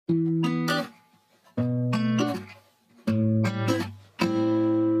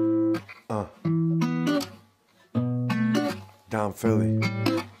Downtown Philly.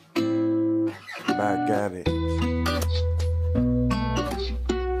 Back at it.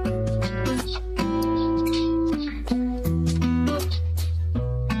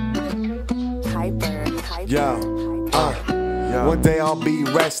 One day I'll be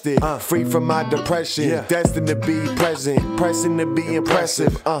rested, free from my depression, destined to be present, pressing to be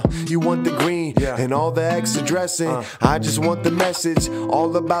impressive. You want the green and all the extra dressing. I just want the message,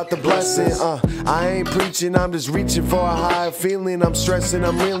 all about the blessing. I ain't preaching, I'm just reaching for a higher feeling. I'm stressing,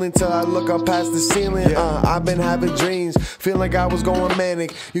 I'm reeling till I look up past the ceiling. I've been having dreams, feel like I was going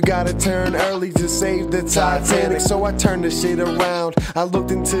manic. You gotta turn early to save the Titanic. So I turned the shit around, I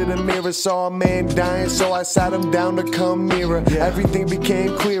looked into the mirror, saw a man dying, so I sat him down to come nearer. Everything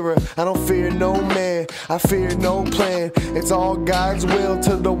became clearer, I don't fear no man, I fear no plan. It's all God's will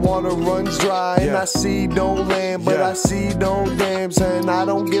till the water runs dry. And I see no land, but I see no dams, and I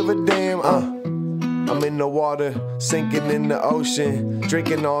don't give a damn. I'm in the water, sinking in the ocean,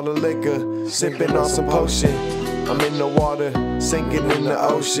 drinking all the liquor, sipping on some potion. I'm in the water, sinking in the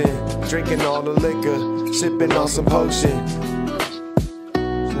ocean, drinking all the liquor, sipping on some potion.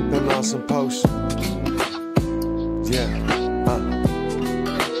 Sipping on some potion. Yeah.